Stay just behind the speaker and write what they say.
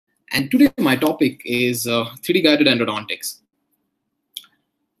And today my topic is 3D guided endodontics.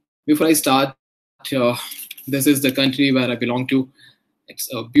 Before I start, this is the country where I belong to.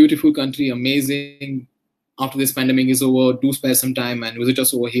 It's a beautiful country, amazing. After this pandemic is over, do spare some time and visit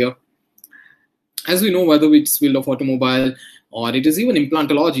us over here. As we know, whether it's field of automobile or it is even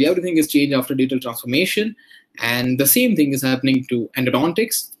implantology, everything is changed after digital transformation. And the same thing is happening to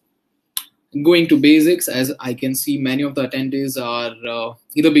endodontics. Going to basics, as I can see many of the attendees are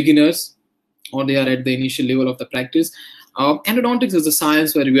either beginners or they are at the initial level of the practice. Endodontics is a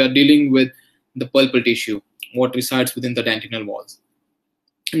science where we are dealing with the pulpal tissue, what resides within the dentinal walls.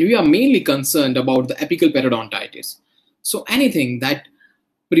 And we are mainly concerned about the apical periodontitis. So anything that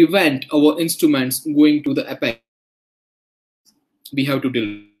prevent our instruments going to the apex, we have to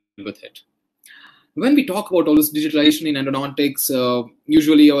deal with it. When we talk about all this digitalization in endodontics,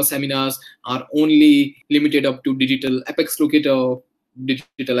 usually our seminars are only limited up to digital apex locator,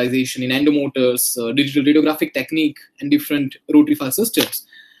 digitalization in endomotors, digital radiographic technique, and different rotary file systems.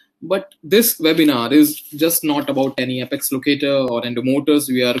 But this webinar is just not about any apex locator or endomotors.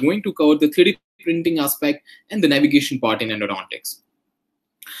 We are going to cover the 3D printing aspect and the navigation part in endodontics.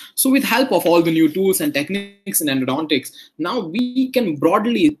 So with help of all the new tools and techniques in endodontics, now we can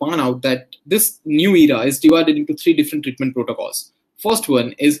broadly pan out that this new era is divided into 3 different treatment protocols. First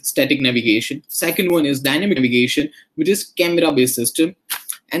one is static navigation. Second one is dynamic navigation, which is camera-based system.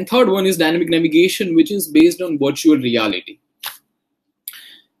 And third one is dynamic navigation, which is based on virtual reality.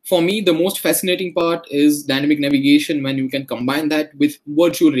 For me, the most fascinating part is dynamic navigation when you can combine that with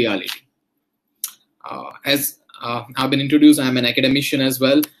virtual reality. As I've been introduced, I'm an academician as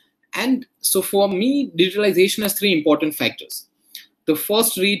well. And so for me, digitalization has 3 important factors. The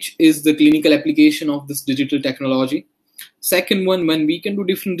first reach is the clinical application of this digital technology. Second one, when we can do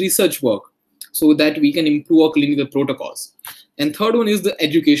different research work so that we can improve our clinical protocols. And third one is the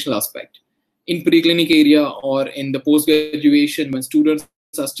educational aspect. In preclinic area or in the post-graduation, when students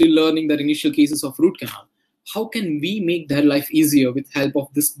are still learning their initial cases of root canal, how can we make their life easier with help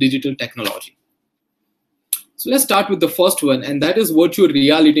of this digital technology? So let's start with the first one, and that is virtual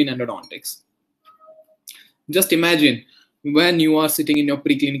reality in endodontics. Just imagine when you are sitting in your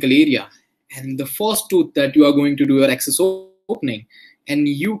preclinical area and the first tooth that you are going to do your access opening, and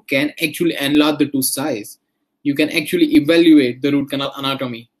you can actually enlarge the tooth size. You can actually evaluate the root canal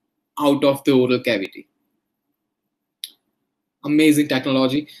anatomy out of the oral cavity. Amazing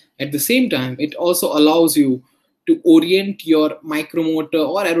technology. At the same time, it also allows you to orient your micromotor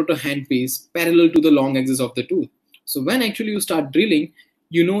or aerotor handpiece parallel to the long axis of the tooth. So when actually you start drilling,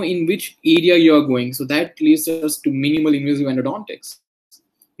 you know in which area you are going. So that leads us to minimal invasive endodontics.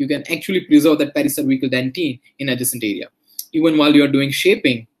 You can actually preserve that pericervical dentine in adjacent area. Even while you are doing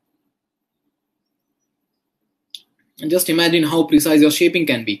shaping, and just imagine how precise your shaping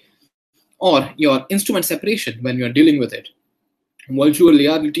can be, or your instrument separation when you are dealing with it. Virtual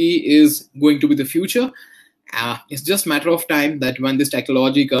reality is going to be the future. It's just a matter of time that when this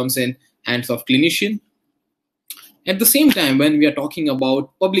technology comes in hands of clinician. At the same time, when we are talking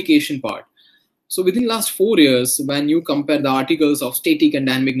about publication part, so within last 4 years, when you compare the articles of static and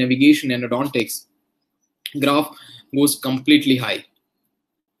dynamic navigation and endodontics, graph goes completely high.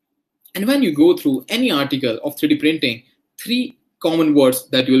 And when you go through any article of 3D printing, 3 common words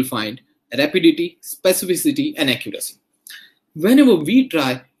that you will find: rapidity, specificity, and accuracy. Whenever we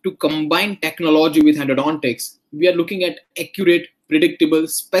try to combine technology with endodontics, we are looking at accurate, predictable,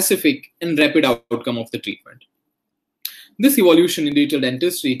 specific, and rapid outcome of the treatment. This evolution in digital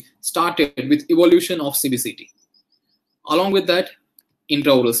dentistry started with evolution of CBCT. Along with that,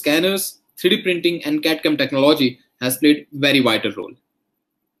 intraoral scanners, 3D printing, and CAD/CAM technology has played very vital role.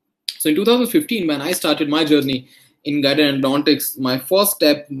 So in 2015, when I started my journey in guided endodontics, my first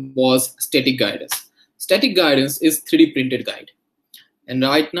step was static guidance. Static guidance is 3D printed guide. And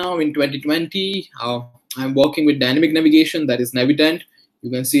right now in 2020, I'm working with dynamic navigation, that is Navident.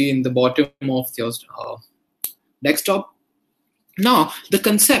 You can see in the bottom of your desktop. Now, the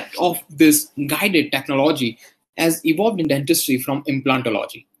concept of this guided technology has evolved in dentistry from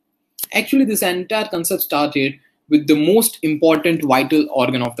implantology. Actually, this entire concept started with the most important vital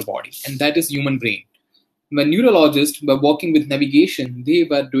organ of the body, and that is human brain. When neurologists were working with navigation, they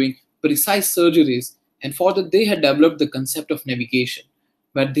were doing precise surgeries, and for that they had developed the concept of navigation,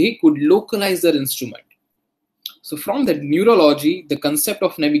 where they could localize their instrument. So from that neurology, the concept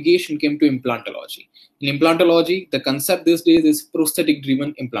of navigation came to implantology. In implantology, the concept these days is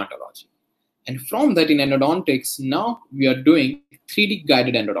prosthetic-driven implantology. And from that in endodontics, now we are doing 3D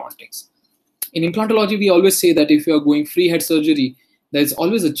guided endodontics. In implantology, we always say that if you are going free head surgery, there is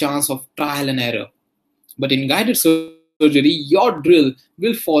always a chance of trial and error. But in guided surgery, surgery, your drill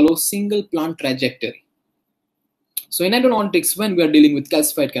will follow single plant trajectory. So in endodontics, when we are dealing with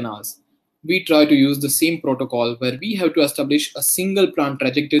calcified canals, we try to use the same protocol where we have to establish a single plant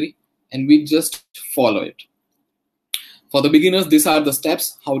trajectory and we just follow it. For the beginners, these are the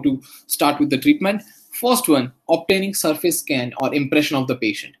steps how to start with the treatment. First one, obtaining surface scan or impression of the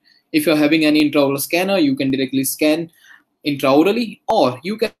patient. If you're having any intraoral scanner, you can directly scan intraorally, or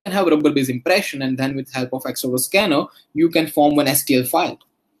you can have rubber-based impression, and then with help of extraoral scanner, you can form one STL file.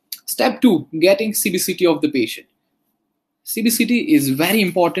 Step 2, getting CBCT of the patient. CBCT is very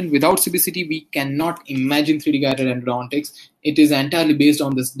important. Without CBCT, we cannot imagine 3D guided endodontics. It is entirely based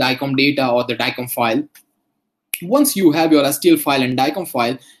on this DICOM data or the DICOM file. Once you have your STL file and DICOM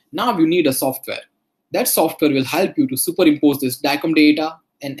file, now you need a software. That software will help you to superimpose this DICOM data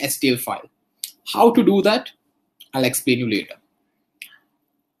and STL file. How to do that? I'll explain you later.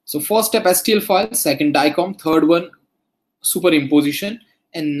 So first step, STL file, second DICOM, third one, superimposition.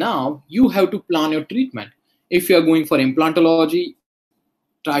 And now you have to plan your treatment. If you are going for implantology,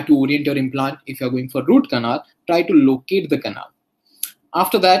 try to orient your implant. If you are going for root canal, try to locate the canal.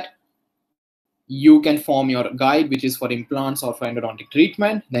 After that, you can form your guide, which is for implants or for endodontic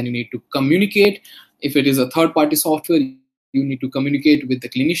treatment. Then you need to communicate. If it is a third-party software, you need to communicate with the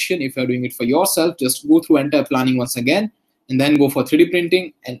clinician. If you're doing it for yourself, just go through entire planning once again, and then go for 3D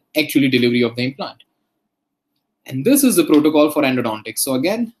printing and actually delivery of the implant. And this is the protocol for endodontics. So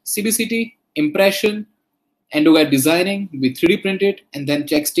again, CBCT, impression, endoguide designing, with 3D printed, and then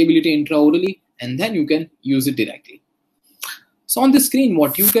check stability intraorally, and then you can use it directly. So on the screen,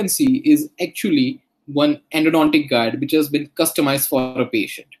 what you can see is actually one endodontic guide which has been customized for a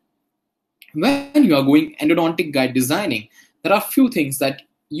patient. When you are going endodontic guide designing, there are a few things that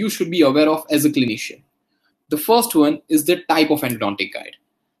you should be aware of as a clinician. The first one is the type of endodontic guide.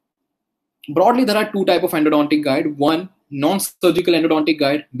 Broadly, there are two types of endodontic guide. One, non-surgical endodontic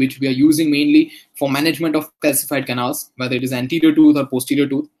guide, which we are using mainly for management of calcified canals, whether it is anterior tooth or posterior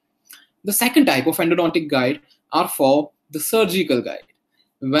tooth. The second type of endodontic guide are for the surgical guide,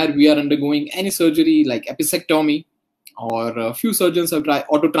 where we are undergoing any surgery like episectomy, or a few surgeons have tried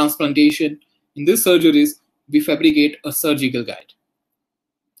autotransplantation. In these surgeries, we fabricate a surgical guide.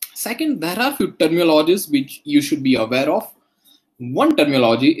 Second, there are few terminologies which you should be aware of. One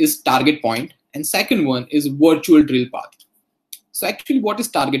terminology is target point, and second one is virtual drill path. So actually, what is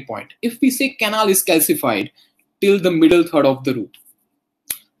target point? If we say canal is calcified till the middle third of the root,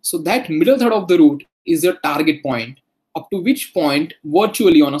 so that middle third of the root is your target point, up to which point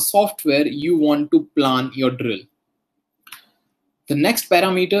virtually on a software you want to plan your drill. The next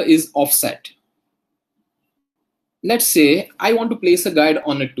parameter is offset. Let's say I want to place a guide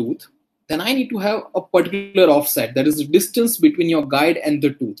on a tooth, then I need to have a particular offset, that is the distance between your guide and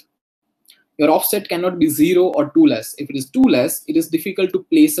the tooth. Your offset cannot be 0 or 2 less. If it is 2 less, it is difficult to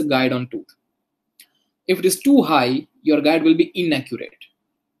place a guide on tooth. If it is too high, your guide will be inaccurate.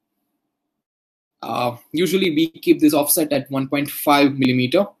 Usually we keep this offset at 1.5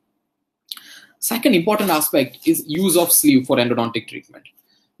 millimeter. Second important aspect is use of sleeve for endodontic treatment.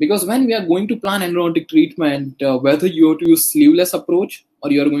 Because when we are going to plan endodontic treatment, whether you have to use sleeveless approach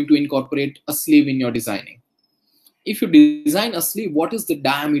or you are going to incorporate a sleeve in your designing. If you design a sleeve, what is the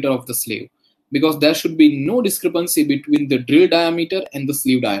diameter of the sleeve? Because there should be no discrepancy between the drill diameter and the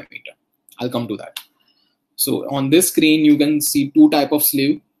sleeve diameter. I'll come to that. So on this screen, you can see two types of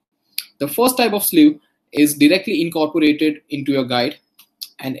sleeve. The first type of sleeve is directly incorporated into your guide.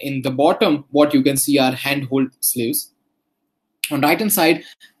 And in the bottom, what you can see are handhold sleeves. On right hand side,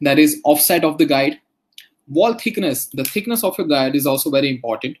 there is offset of the guide. Wall thickness, the thickness of your guide is also very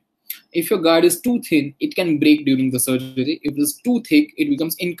important. If your guide is too thin, it can break during the surgery. If it is too thick, it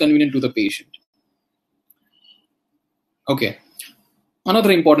becomes inconvenient to the patient. Okay,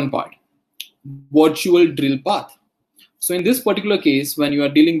 another important part, virtual drill path. So in this particular case, when you are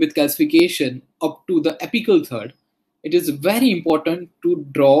dealing with calcification up to the apical third, it is very important to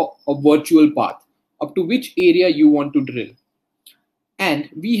draw a virtual path up to which area you want to drill. And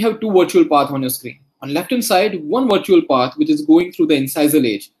we have two virtual paths on your screen. On left hand side, one virtual path which is going through the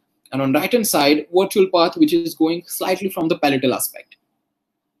incisal edge, and on right hand side, virtual path which is going slightly from the palatal aspect.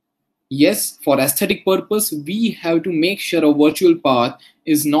 Yes, for aesthetic purpose, we have to make sure a virtual path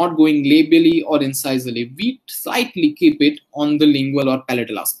is not going labially or incisally. We slightly keep it on the lingual or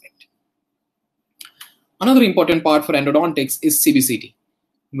palatal aspect. Another important part for endodontics is CBCT.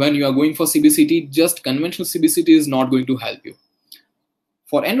 When you are going for CBCT, just conventional CBCT is not going to help you.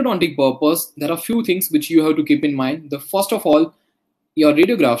 For endodontic purpose, there are few things which you have to keep in mind. The first of all, your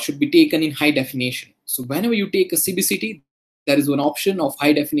radiograph should be taken in high definition. So whenever you take a CBCT, there is one option of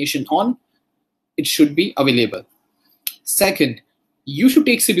high definition on. It should be available. Second, you should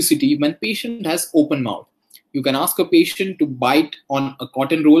take CBCT when patient has open mouth. You can ask a patient to bite on a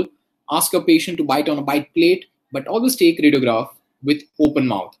cotton roll, ask a patient to bite on a bite plate, but always take radiograph with open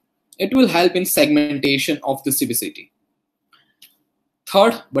mouth. It will help in segmentation of the CBCT.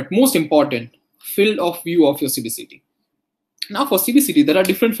 Third, but most important, field of view of your CBCT. Now for CBCT, there are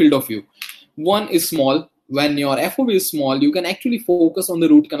different field of view. One is small. When your FOV is small, you can actually focus on the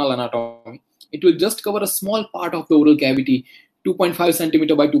root canal anatomy. It will just cover a small part of the oral cavity, 2.5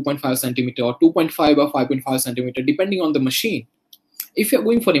 centimeter by 2.5 centimeter or 2.5 by 5.5 centimeter, depending on the machine. If you're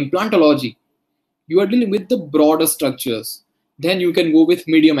going for implantology, you are dealing with the broader structures. Then you can go with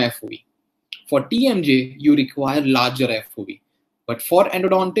medium FOV. For TMJ, you require larger FOV. But for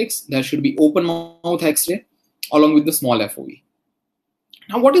endodontics, there should be open mouth X-ray along with the small FOV.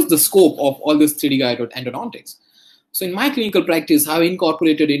 Now, what is the scope of all this 3D guided endodontics? So in my clinical practice, I've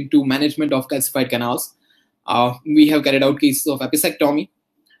incorporated into management of calcified canals. We have carried out cases of episectomy.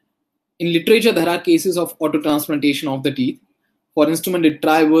 In literature, there are cases of autotransplantation of the teeth. For instrument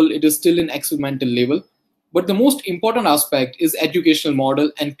retrieval, it is still in experimental level. But the most important aspect is educational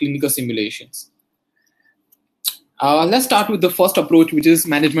model and clinical simulations. Let's start with the first approach, which is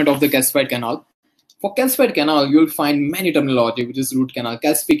management of the calcified canal. For calcified canal, you'll find many terminology, which is root canal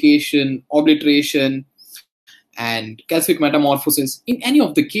calcification, obliteration, and calcific metamorphosis. In any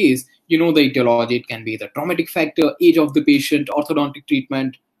of the case, you know the etiology. It can be the traumatic factor, age of the patient, orthodontic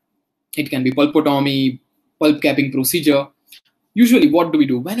treatment. It can be pulpotomy, pulp capping procedure. Usually, what do we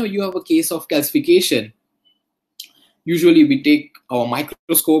do? Whenever you have a case of calcification, usually we take our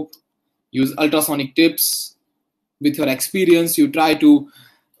microscope, use ultrasonic tips. With your experience, you try to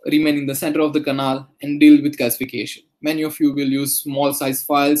remain in the center of the canal and deal with calcification. Many of you will use small size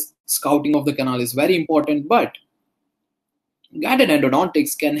files. Scouting of the canal is very important, but guided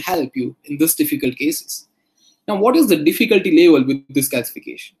endodontics can help you in this difficult cases. Now, what is the difficulty level with this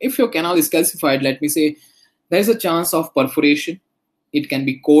calcification? If your canal is calcified, let me say, there is a chance of perforation. It can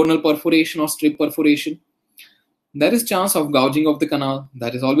be coronal perforation or strip perforation. There is chance of gouging of the canal.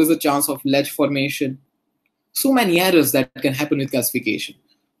 There is always a chance of ledge formation. So many errors that can happen with calcification.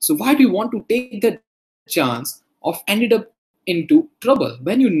 So why do you want to take the chance of ended up into trouble?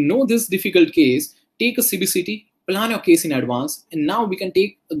 When you know this difficult case, take a CBCT, plan your case in advance, and now we can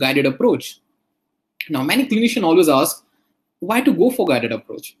take a guided approach. Now, many clinicians always ask, why to go for guided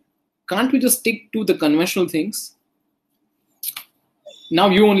approach? Can't we just stick to the conventional things? Now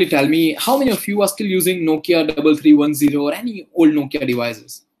you only tell me, how many of you are still using Nokia 3310 or any old Nokia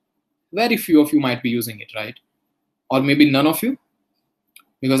devices? Very few of you might be using it, right? Or maybe none of you,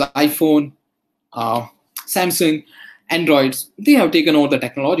 because iPhone, Samsung, Androids, they have taken over the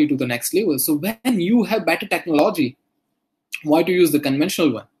technology to the next level. So when you have better technology, why to use the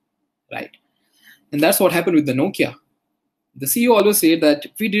conventional one, right? And that's what happened with the Nokia. The CEO always said that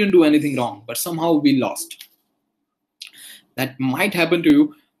we didn't do anything wrong, but somehow we lost. That might happen to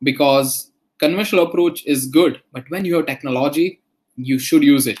you because conventional approach is good, but when you have technology, you should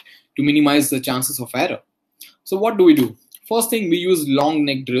use it to minimize the chances of error. So what do we do? First thing, we use long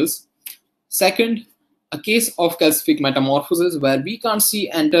neck drills. Second, a case of calcific metamorphosis where we can't see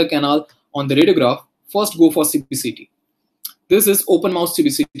entire canal on the radiograph, first go for CBCT. This is open mouth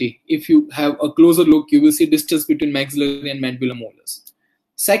CBCT. If you have a closer look, you will see distance between maxillary and mandibular molars.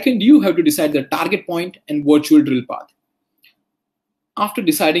 Second, you have to decide the target point and virtual drill path. After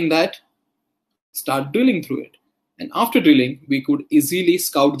deciding that, start drilling through it. And after drilling, we could easily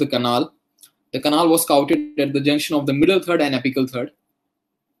scout the canal. The canal was scouted at the junction of the middle third and apical third.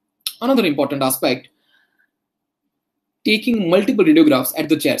 Another important aspect, taking multiple radiographs at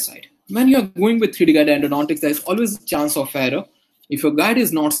the chair side. When you are going with 3D guided endodontics, there is always a chance of error. If your guide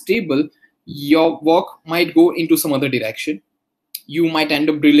is not stable, your work might go into some other direction. You might end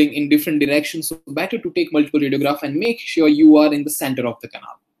up drilling in different directions. So better to take multiple radiographs and make sure you are in the center of the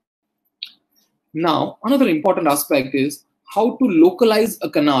canal. Now, another important aspect is how to localize a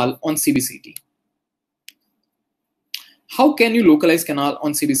canal on CBCT. How can you localize canal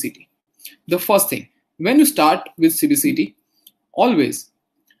on CBCT? The first thing, when you start with CBCT, always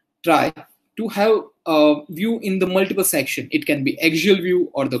try to have a view in the multiple section. It can be axial view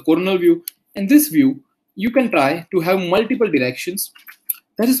or the coronal view. And this view, you can try to have multiple directions.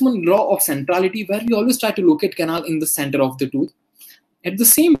 There is one law of centrality where we always try to locate canal in the center of the tooth. At the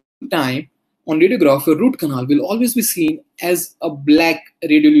same time, on radiograph, your root canal will always be seen as a black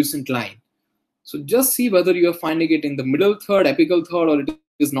radiolucent line. So just see whether you are finding it in the middle third, apical third, or it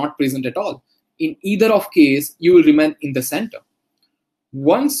is not present at all. In either of case, you will remain in the center.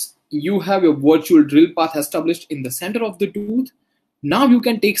 Once you have your virtual drill path established in the center of the tooth, now you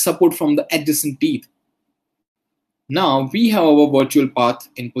can take support from the adjacent teeth. Now we have our virtual path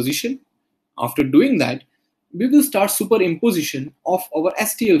in position. After doing that, we will start superimposition of our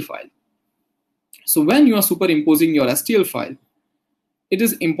STL file. So when you are superimposing your STL file, it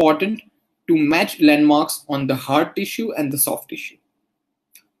is important to match landmarks on the hard tissue and the soft tissue.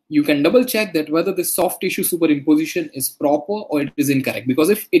 You can double check that whether the soft tissue superimposition is proper or it is incorrect, because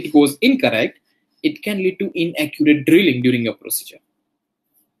if it goes incorrect, it can lead to inaccurate drilling during your procedure.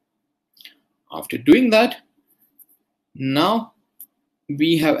 After doing that, now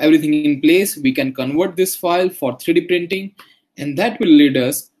we have everything in place. We can convert this file for 3D printing, and that will lead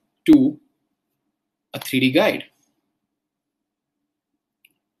us to a 3D guide.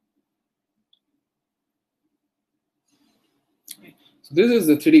 So this is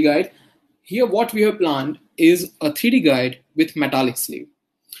the 3D guide. Here what we have planned is a 3D guide with metallic sleeve.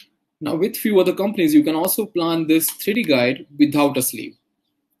 Now with few other companies, you can also plan this 3D guide without a sleeve.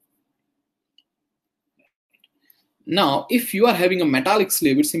 Now, if you are having a metallic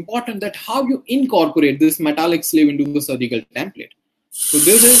sleeve, it's important that how you incorporate this metallic sleeve into the surgical template. So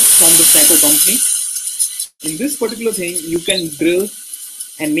this is from the Seco company. In this particular thing, you can drill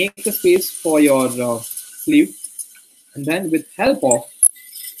and make a space for your sleeve. And then with help of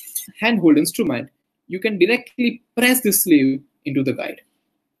handhold instrument, you can directly press the sleeve into the guide.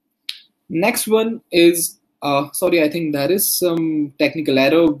 Next one is, sorry, I think there is some technical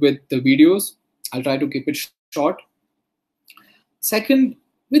error with the videos. I'll try to keep it short. Second,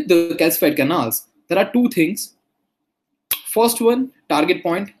 with the calcified canals, there are two things. First one, target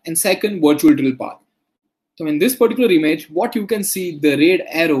point, and second, virtual drill path. So in this particular image, what you can see, the red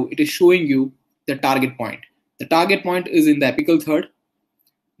arrow, it is showing you the target point. The target point is in the apical third.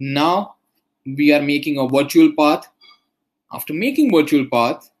 Now we are making a virtual path. After making virtual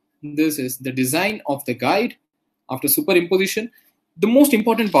path, this is the design of the guide. After superimposition, the most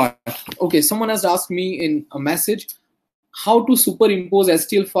important part. Okay, someone has asked me in a message how to superimpose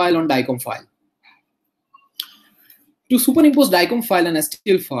STL file on DICOM file. To superimpose DICOM file and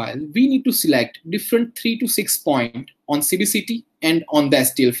STL file, we need to select different 3 to 6 points on CBCT and on the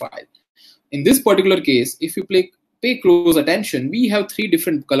STL file. In this particular case, if you pay close attention, we have 3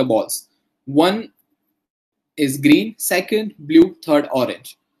 different color balls. One is green, second blue, third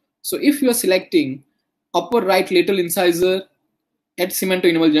orange. So if you are selecting upper right lateral incisor at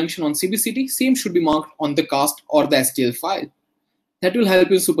cemento-enamel junction on CBCT, same should be marked on the cast or the STL file. That will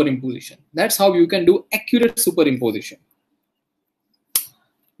help you superimposition. That's how you can do accurate superimposition.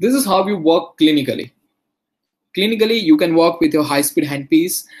 This is how you work clinically. Clinically, you can work with your high-speed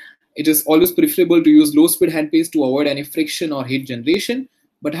handpiece. It is always preferable to use low-speed handpiece to avoid any friction or heat generation,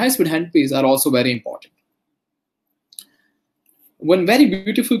 but high-speed handpiece are also very important. One very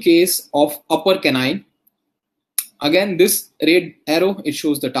beautiful case of upper canine. Again, this red arrow, it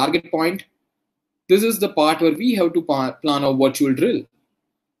shows the target point. This is the part where we have to plan a virtual drill.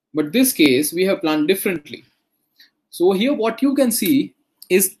 But this case, we have planned differently. So here what you can see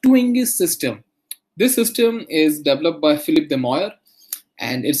is 2-English system. This system is developed by Philippe de Moyer,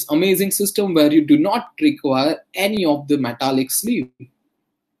 and it's amazing system where you do not require any of the metallic sleeve.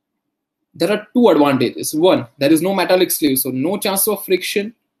 There are 2 advantages. One, there is no metallic sleeve, so no chances of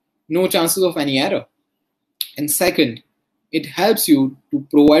friction, no chances of any error. And second, it helps you to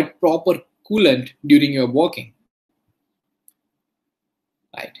provide proper coolant during your working.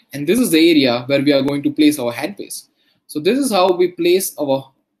 Right, and this is the area where we are going to place our handpiece. So this is how we place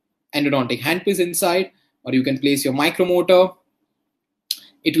our endodontic handpiece inside, or you can place your micromotor.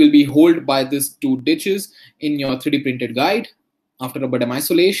 It will be held by these 2 ditches in your 3D printed guide after rubber dam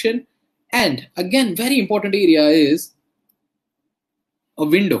isolation. And again, very important area is a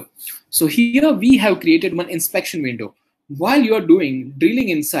window. So here we have created one inspection window. While you are doing drilling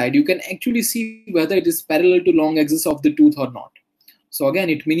inside, you can actually see whether it is parallel to long axis of the tooth or not. So again,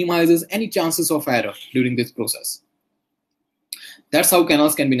 it minimizes any chances of error during this process. That's how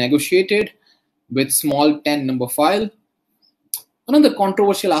canals can be negotiated with small 10 number file. Another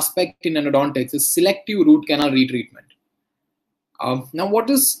controversial aspect in endodontics is selective root canal retreatment. Now what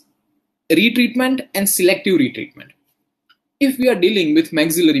is retreatment and selective retreatment? If we are dealing with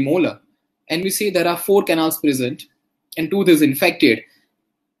maxillary molar and we say there are 4 canals present and tooth is infected,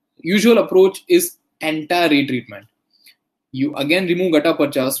 usual approach is entire retreatment. You again remove gutta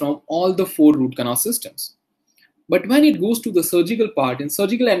perchas from all the 4 root canal systems. But when it goes to the surgical part, in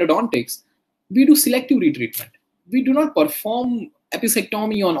surgical endodontics, we do selective retreatment. We do not perform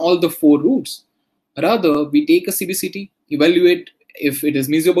episectomy on all the 4 roots. Rather, we take a CBCT, evaluate if it is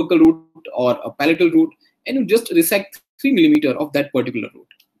mesiobuccal root or a palatal root, and you just resect 3 mm of that particular root.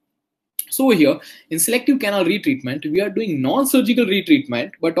 So here, in selective canal retreatment, we are doing non-surgical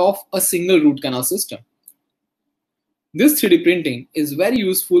retreatment, but of a single root canal system. This 3D printing is very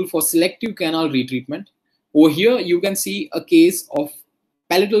useful for selective canal retreatment. Over here, you can see a case of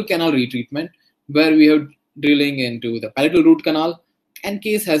palatal canal retreatment where we have drilling into the palatal root canal, and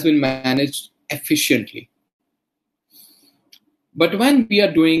case has been managed efficiently. But when we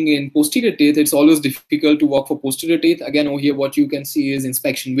are doing in posterior teeth, it's always difficult to work for posterior teeth. Again, over here, what you can see is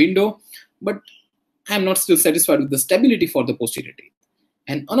inspection window, but I'm not still satisfied with the stability for the posterior teeth.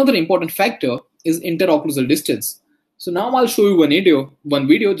 And another important factor is interocclusal distance. So now I'll show you one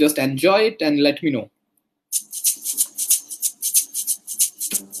video, just enjoy it and let me know.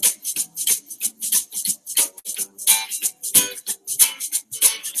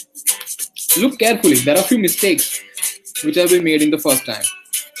 Look carefully, there are a few mistakes which have been made in the first time.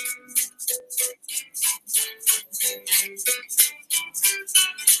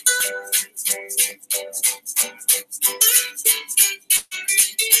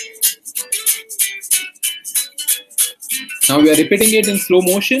 Now we are repeating it in slow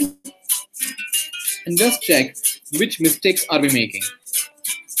motion and just check which mistakes are we making.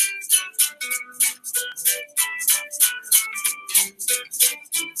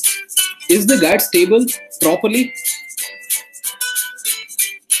 Is the guide stable properly?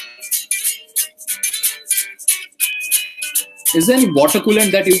 Is there any water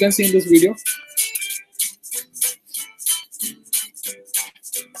coolant that you can see in this video?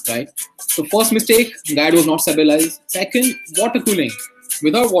 Right. So first mistake, guide was not stabilized. Second, water cooling.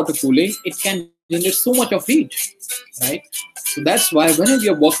 Without water cooling, it can generate so much of heat, right? So that's why whenever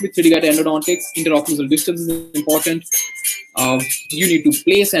you work with 3D guided endodontics, interocclusal distance is important. You need to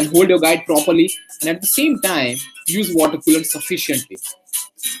place and hold your guide properly, and at the same time, use water coolant sufficiently.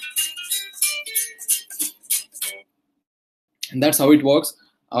 And that's how it works.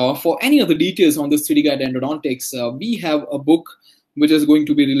 For any other details on this 3D guided endodontics, we have a book which is going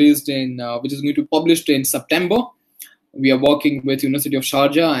to be released in, which is going to be published in September. We are working with University of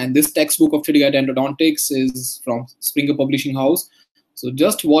Sharjah, and this textbook of 3D guided endodontics is from Springer Publishing House. So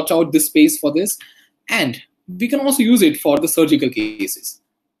just watch out this space for this, and we can also use it for the surgical cases.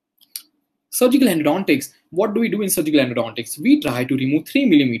 Surgical endodontics, what do we do in surgical endodontics? We try to remove 3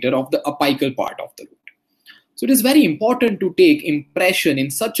 mm of the apical part of the root. So it is very important to take impression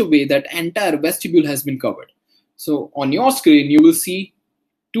in such a way that entire vestibule has been covered. So on your screen, you will see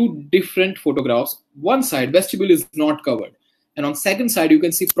two different photographs. One side, vestibule is not covered. And on second side, you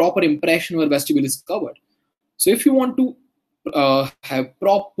can see proper impression where vestibule is covered. So if you want to have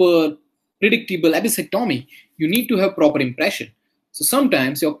proper predictable apicectomy, you need to have proper impression. So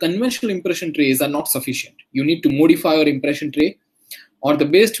sometimes your conventional impression trays are not sufficient. You need to modify your impression tray, or the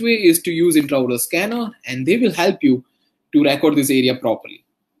best way is to use intraoral scanner, and they will help you to record this area properly.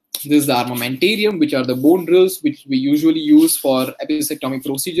 This is the armamentarium, which are the bone drills which we usually use for apicectomy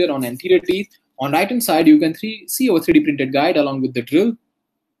procedure on anterior teeth. On right hand side, you can see our 3D printed guide along with the drill.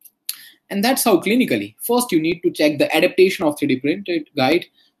 And that's how clinically. First, you need to check the adaptation of 3D printed guide.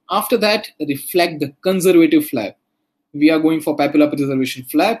 After that, reflect the conservative flap. We are going for papilla preservation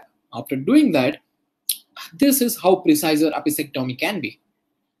flap. After doing that, this is how precise your apicectomy can be.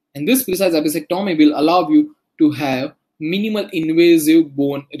 And this precise apicectomy will allow you to have minimal invasive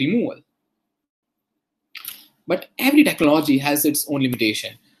bone removal. But every technology has its own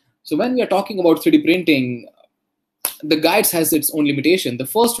limitation. So when we are talking about 3D printing, the guides has its own limitation. The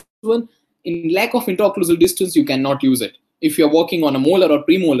first one, in lack of interocclusal distance, you cannot use it. If you're working on a molar or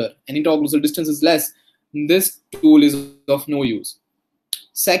premolar and interocclusal distance is less, this tool is of no use.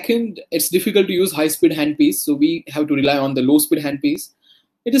 Second, it's difficult to use high-speed handpiece, so we have to rely on the low-speed handpiece.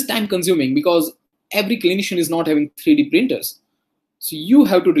 It is time-consuming because every clinician is not having 3D printers. So you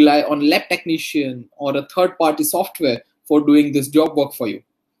have to rely on lab technician or a third-party software for doing this job work for you.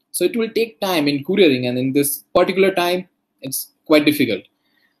 So it will take time in couriering, and in this particular time, it's quite difficult.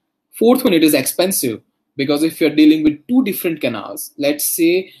 Fourth one, it is expensive, because if you're dealing with two different canals, let's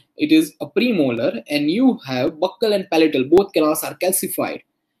say it is a premolar and you have buccal and palatal, both canals are calcified,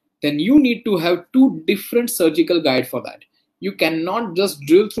 then you need to have two different surgical guide for that. You cannot just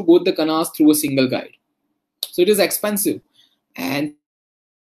drill through both the canals through a single guide. So it is expensive. And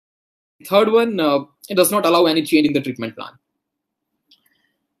third one, it does not allow any change in the treatment plan.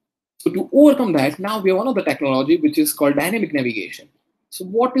 So to overcome that, now we have another technology which is called dynamic navigation. So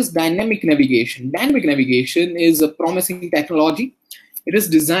what is dynamic navigation? Dynamic navigation is a promising technology. It is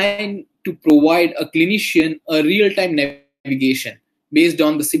designed to provide a clinician a real-time navigation based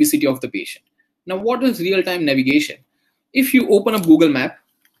on the CBCT of the patient. Now, what is real-time navigation? If you open up Google Map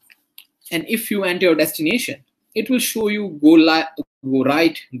and if you enter your destination, it will show you go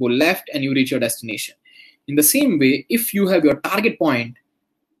right, go left, and you reach your destination. In the same way, if you have your target point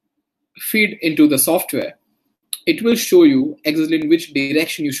feed into the software, it will show you exactly in which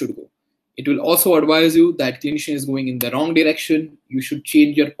direction you should go. It will also advise you that clinician is going in the wrong direction. You should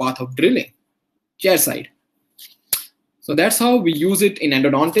change your path of drilling, chair side. So that's how we use it in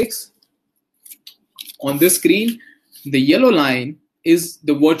endodontics. On this screen, the yellow line is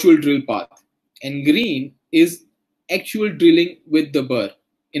the virtual drill path, and green is actual drilling with the burr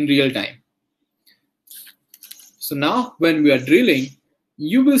in real time. So now when we are drilling,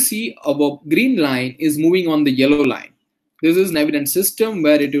 you will see our green line is moving on the yellow line. This is an evidence system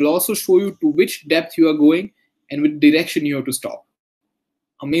where it will also show you to which depth you are going and which direction you have to stop.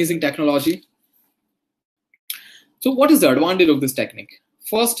 Amazing technology. So what is the advantage of this technique?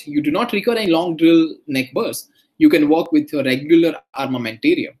 First, you do not require any long drill neck burrs. You can work with your regular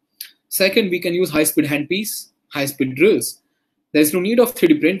armamentarium. Second, we can use high-speed handpiece, high-speed drills. There is no need of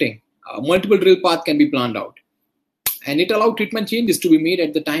 3D printing. Multiple drill path can be planned out. And it allows treatment changes to be made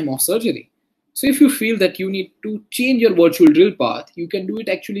at the time of surgery. So if you feel that you need to change your virtual drill path, you can do it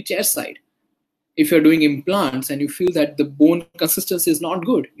actually chair side. If you're doing implants and you feel that the bone consistency is not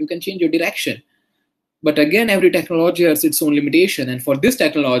good, you can change your direction. But again, every technology has its own limitation. And for this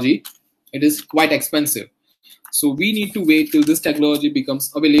technology, it is quite expensive. So we need to wait till this technology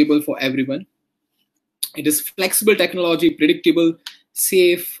becomes available for everyone. It is flexible technology, predictable,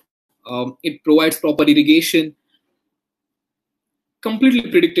 safe. It provides proper irrigation. Completely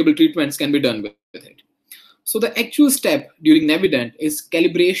predictable treatments can be done with it. So the actual step during Navident is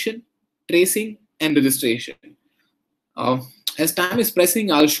calibration, tracing, and registration. As time is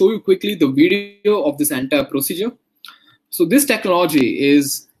pressing, I'll show you quickly the video of this entire procedure. So this technology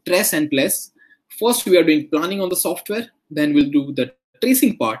is trace and place. First, we are doing planning on the software, then we'll do the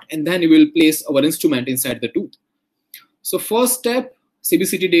tracing part, and then we will place our instrument inside the tooth. So first step,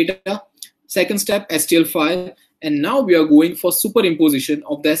 CBCT data. Second step, STL file. And now we are going for superimposition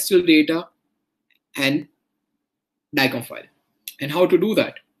of the STL data and DICOM file. And how to do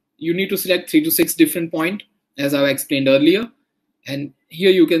that? You need to select 3 to 6 different points, as I explained earlier. And here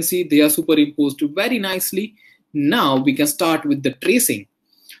you can see they are superimposed very nicely. Now we can start with the tracing.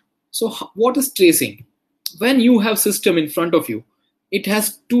 So what is tracing? When you have system in front of you, it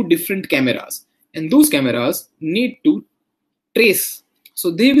has 2 different cameras, and those cameras need to trace. So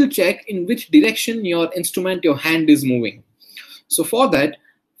they will check in which direction your instrument, your hand is moving. So for that,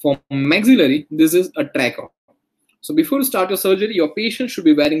 for maxillary, this is a tracker. So before you start your surgery, your patient should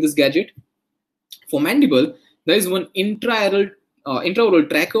be wearing this gadget. For mandible, there is one intraoral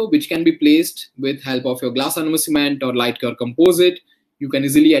tracker which can be placed with help of your glass enamel cement or light cure composite. You can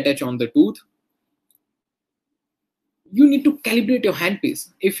easily attach on the tooth. You need to calibrate your handpiece.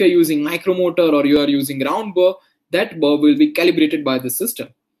 If you're using micromotor or you are using round burr, that burr will be calibrated by the system.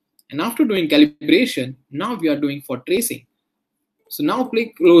 And after doing calibration, now we are doing for tracing. So now pay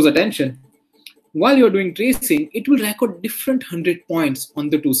close attention. While you're doing tracing, it will record different 100 points on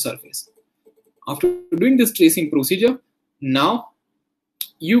the tooth surface. After doing this tracing procedure, now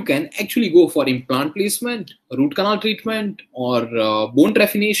you can actually go for implant placement, root canal treatment, or bone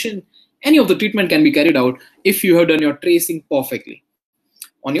trephination. Any of the treatment can be carried out if you have done your tracing perfectly.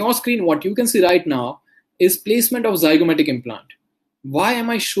 On your screen, what you can see right now is placement of zygomatic implant. Why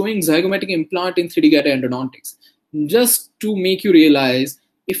am I showing zygomatic implant in 3D guided endodontics? Just to make you realize,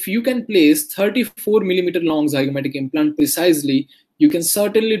 if you can place 34 millimeter long zygomatic implant precisely, you can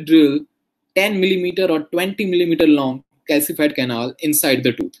certainly drill 10 millimeter or 20 millimeter long calcified canal inside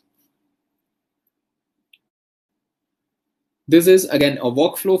the tooth. This is again a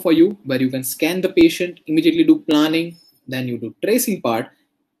workflow for you where you can scan the patient, immediately do planning, then you do tracing part,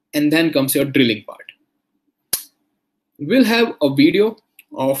 and then comes your drilling part. We'll have a video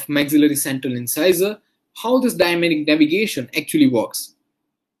of maxillary central incisor, how this dynamic navigation actually works.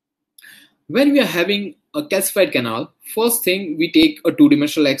 When we are having a calcified canal, first thing we take a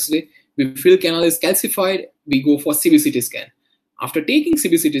 2-dimensional X-ray. We feel canal is calcified, we go for CBCT scan. After taking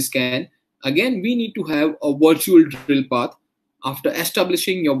CBCT scan, again we need to have a virtual drill path. After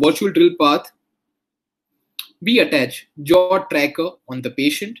establishing your virtual drill path, we attach jaw tracker on the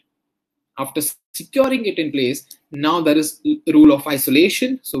patient. After securing it in place, now there is rule of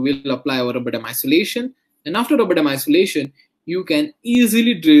isolation. So we'll apply our rubber dam isolation. And after rubber dam isolation, you can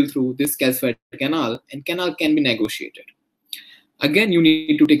easily drill through this calcified canal, and canal can be negotiated. Again, you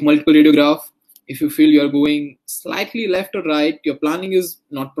need to take multiple radiograph. If you feel you're going slightly left or right, your planning is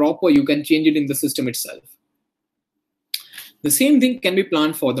not proper, you can change it in the system itself. The same thing can be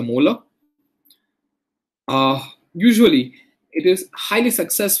planned for the molar. Usually, it is highly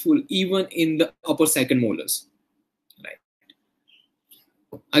successful even in the upper second molars. Right.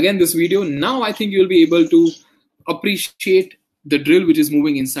 Again, this video, now I think you'll be able to appreciate the drill which is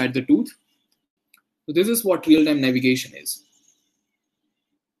moving inside the tooth. So this is what real-time navigation is.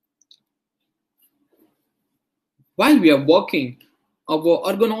 While we are working, our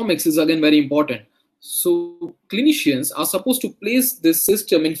ergonomics is again very important. So clinicians are supposed to place this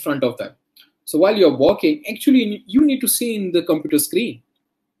system in front of them. So while you're walking, actually you need to see in the computer screen,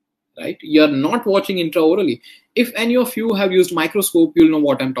 right? You're not watching intraorally. If any of you have used microscope, you'll know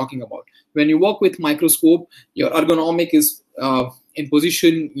what I'm talking about. When you work with microscope, your ergonomic is in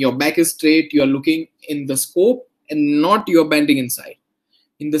position, your back is straight, you're looking in the scope and not you're bending inside.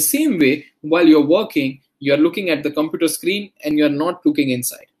 In the same way, while you're working, you're looking at the computer screen and you're not looking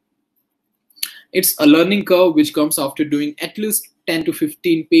inside. It's a learning curve which comes after doing at least 10 to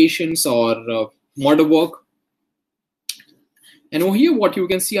 15 patients or model work. And over here, what you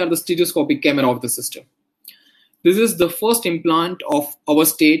can see are the stereoscopic camera of the system. This is the first implant of our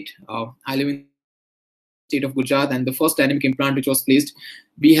state. I live in the state of Gujarat, and the first dynamic implant which was placed.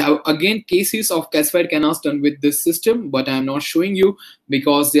 We have again cases of calcified canals done with this system, but I am not showing you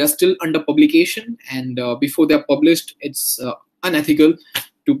because they are still under publication, and before they are published, it's unethical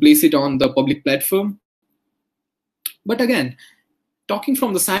to place it on the public platform. But again, talking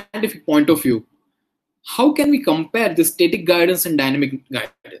from the scientific point of view, how can we compare the static guidance and dynamic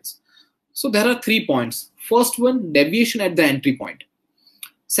guidance? So there are 3 points. First one, deviation at the entry point.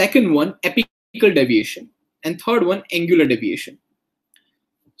 Second one, apical deviation. And third one, angular deviation.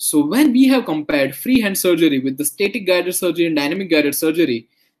 So when we have compared freehand surgery with the static guided surgery and dynamic guided surgery,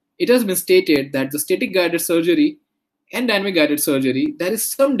 it has been stated that the static guided surgery and dynamic guided surgery, there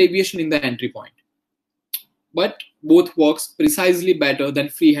is some deviation in the entry point. But both works precisely better than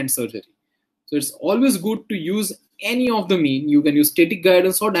freehand surgery. So it's always good to use any of the mean. You can use static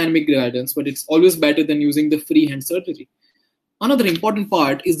guidance or dynamic guidance, but it's always better than using the freehand surgery. Another important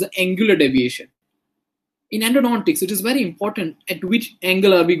part is the angular deviation. In endodontics, it is very important at which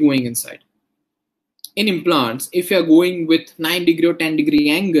angle are we going inside. In implants, if you are going with 9-degree or 10-degree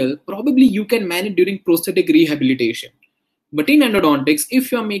angle, probably you can manage during prosthetic rehabilitation. But in endodontics,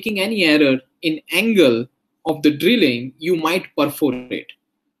 if you are making any error in angle of the drilling, you might perforate.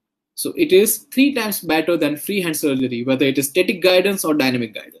 So it is 3 times better than freehand surgery, whether it is static guidance or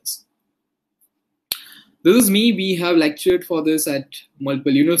dynamic guidance. This is me. We have lectured for this at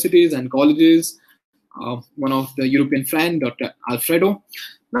multiple universities and colleges. One of the European friend, Dr. Alfredo.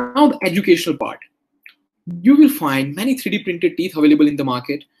 Now the educational part. You will find many 3D printed teeth available in the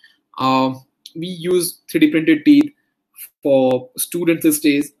market. We use 3D printed teeth for students these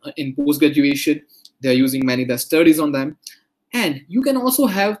days in post-graduation. They are using many of the studies on them. And you can also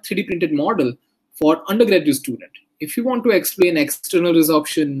have 3D printed model for undergraduate student. If you want to explain external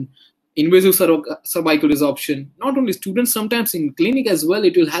resorption, invasive cervical resorption, not only students, sometimes in clinic as well,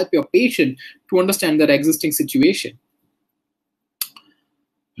 it will help your patient to understand their existing situation.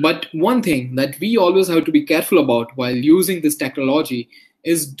 But one thing that we always have to be careful about while using this technology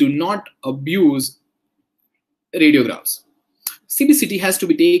is do not abuse radiographs. CBCT has to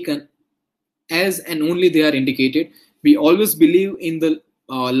be taken as and only they are indicated. We always believe in the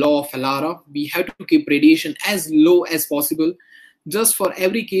law of Alara. We have to keep radiation as low as possible. Just for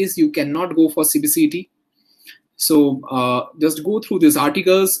every case, you cannot go for CBCT. So just go through these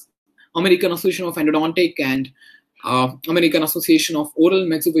articles. American Association of Endodontic and American Association of Oral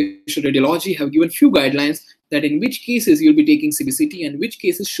and Maxillofacial Radiology have given few guidelines that in which cases you'll be taking CBCT and which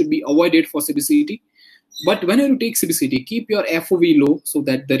cases should be avoided for CBCT. But whenever you take CBCT, keep your FOV low so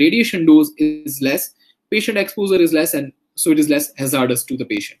that the radiation dose is less, patient exposure is less, and so it is less hazardous to the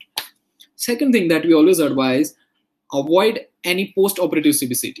patient. Second thing that we always advise, avoid any post-operative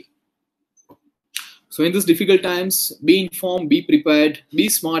CBCT. So in these difficult times, be informed, be prepared, be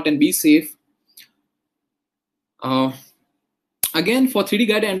smart, and be safe. Again, for 3D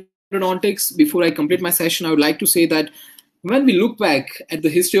guided endodontics, before I complete my session, I would like to say that when we look back at the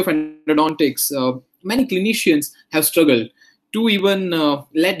history of endodontics, many clinicians have struggled to even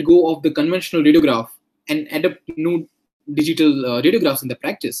let go of the conventional radiograph and adopt new digital radiographs in the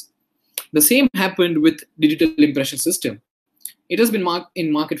practice. The same happened with digital impression system. It has been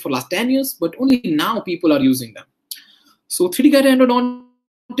in market for last 10 years, but only now people are using them. So 3D guided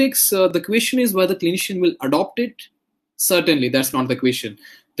endodontics, the question is whether clinician will adopt it. Certainly, that's not the question.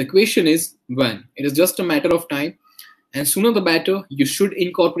 The question is when. It is just a matter of time. And sooner the better, you should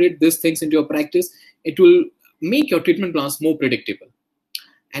incorporate these things into your practice. It will make your treatment plans more predictable.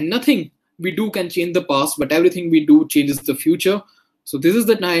 And nothing we do can change the past, but everything we do changes the future. So this is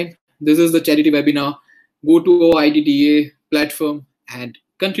the time. This is the charity webinar. Go to our IDDA platform and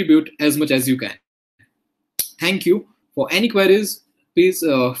contribute as much as you can. Thank you. For any queries, please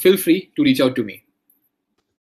feel free to reach out to me.